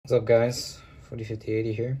What's up guys,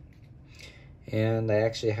 405080 here, and I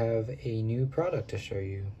actually have a new product to show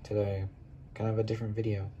you today. Kind of a different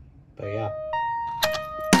video, but yeah.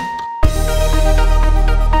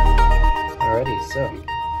 Alrighty, so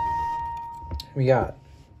we got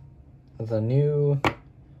the new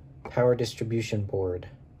power distribution board.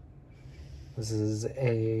 This is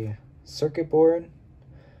a circuit board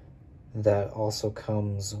that also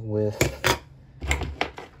comes with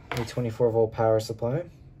a 24-volt power supply.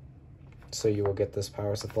 So you will get this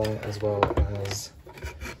power supply as well as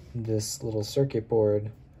this little circuit board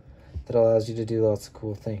that allows you to do lots of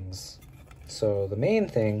cool things. So the main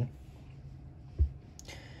thing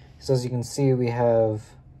is, as you can see, we have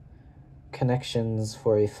connections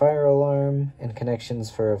for a fire alarm and connections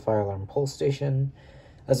for a fire alarm pull station,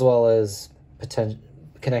 as well as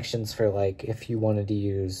connections for, like, if you wanted to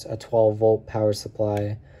use a 12-volt power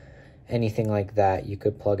supply, anything like that, you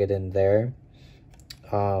could plug it in there.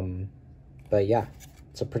 But yeah,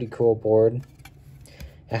 it's a pretty cool board.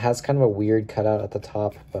 It has kind of a weird cutout at the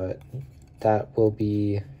top, but that will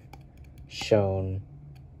be shown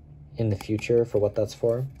in the future for what that's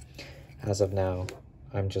for. As of now,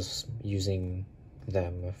 I'm just using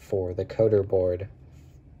them for the coder board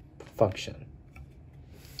function.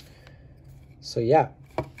 So yeah,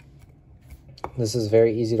 this is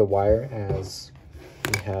very easy to wire, as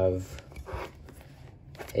we have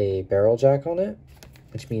a barrel jack on it,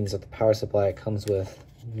 which means that the power supply it comes with,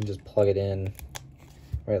 you can just plug it in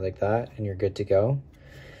right like that and you're good to go.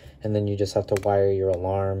 And then you just have to wire your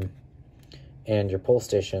alarm and your pull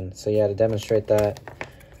station. So yeah, to demonstrate that,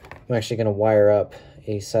 I'm actually going to wire up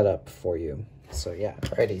a setup for you. So yeah,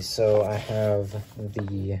 alrighty, so I have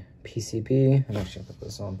the PCB. I'm actually going to put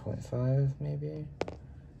this on 0.5 maybe.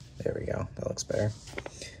 There we go, that looks better.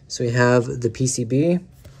 So we have the PCB,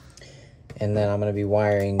 and then I'm going to be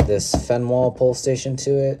wiring this Fenwall pull station to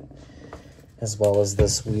it, as well as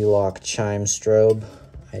this Wheelock chime strobe.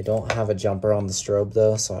 I don't have a jumper on the strobe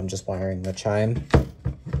though, so I'm just wiring the chime.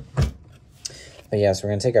 But yeah, so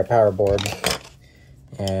we're going to take our power board,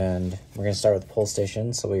 and we're going to start with the pull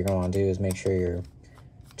station. So what you're going to want to do is make sure your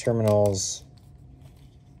terminals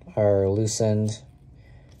are loosened.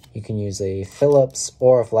 You can use a Phillips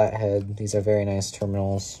or a flathead. These are very nice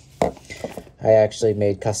terminals. I actually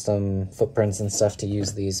made custom footprints and stuff to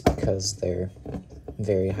use these because they're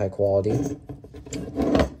very high quality.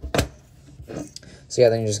 So yeah,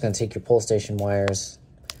 then you're just going to take your pull station wires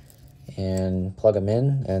and plug them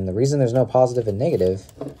in. And the reason there's no positive and negative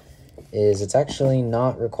is it's actually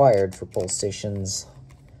not required for pull stations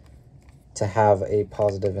to have a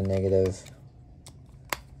positive and negative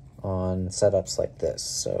on setups like this.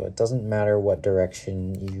 So it doesn't matter what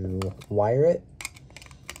direction you wire it,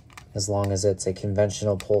 as long as it's a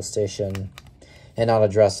conventional pull station and not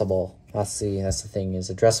addressable. That's the thing,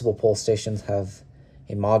 is addressable pull stations have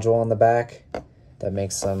a module on the back that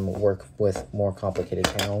makes them work with more complicated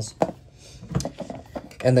panels.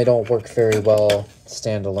 And they don't work very well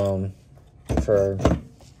standalone for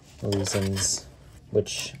reasons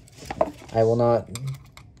which I will not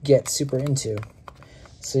get super into.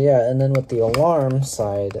 So yeah, and then with the alarm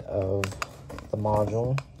side of the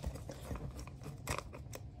module,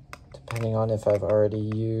 depending on if I've already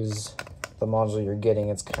used the module you're getting,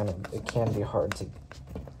 it can be hard to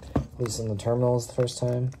loosen the terminals the first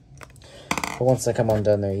time. But once they come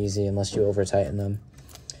undone, they're easy unless you over tighten them.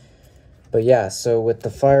 But yeah, so with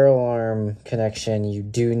the fire alarm connection, you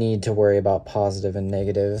do need to worry about positive and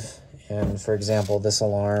negative. And for example, this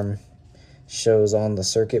alarm shows on the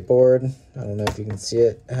circuit board. I don't know if you can see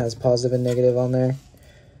it. It has positive and negative on there.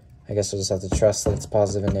 I guess we'll just have to trust that it's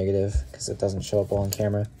positive and negative because it doesn't show up well on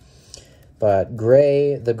camera. But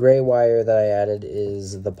the gray wire that I added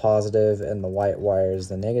is the positive and the white wire is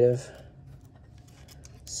the negative.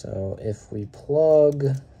 So if we plug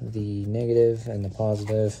the negative and the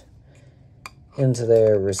positive into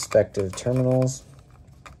their respective terminals,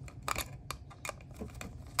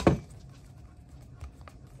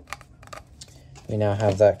 we now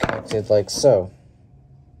have that connected like so.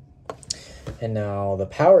 And now the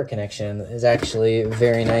power connection is actually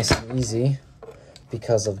very nice and easy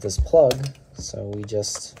because of this plug. So we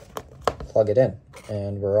just plug it in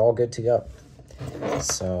and we're all good to go.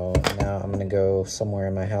 So now I'm gonna go somewhere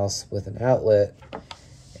in my house with an outlet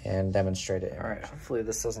and demonstrate it. All right, hopefully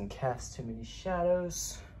this doesn't cast too many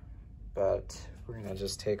shadows, but we're gonna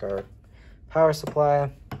just take our power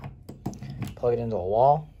supply, plug it into a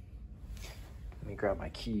wall. Let me grab my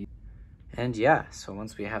key. And yeah, so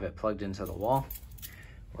once we have it plugged into the wall,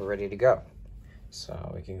 we're ready to go.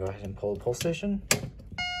 So we can go ahead and pull the pull station.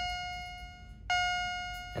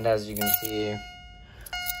 And as you can see,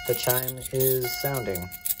 the chime is sounding.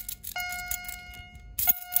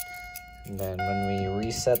 And then when we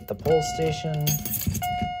reset the pull station,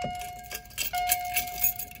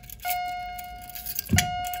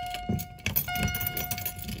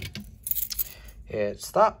 it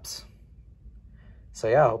stops. So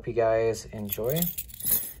yeah, I hope you guys enjoy.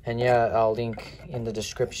 And yeah, I'll link in the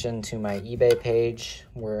description to my eBay page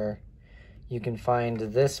where you can find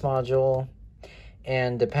this module.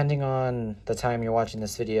 And depending on the time you're watching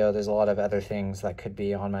this video, there's a lot of other things that could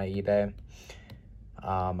be on my eBay.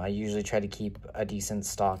 I usually try to keep a decent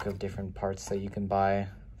stock of different parts that you can buy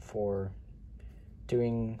for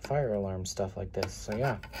doing fire alarm stuff like this. So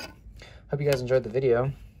yeah, hope you guys enjoyed the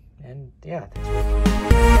video. And yeah, thanks for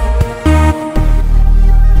watching.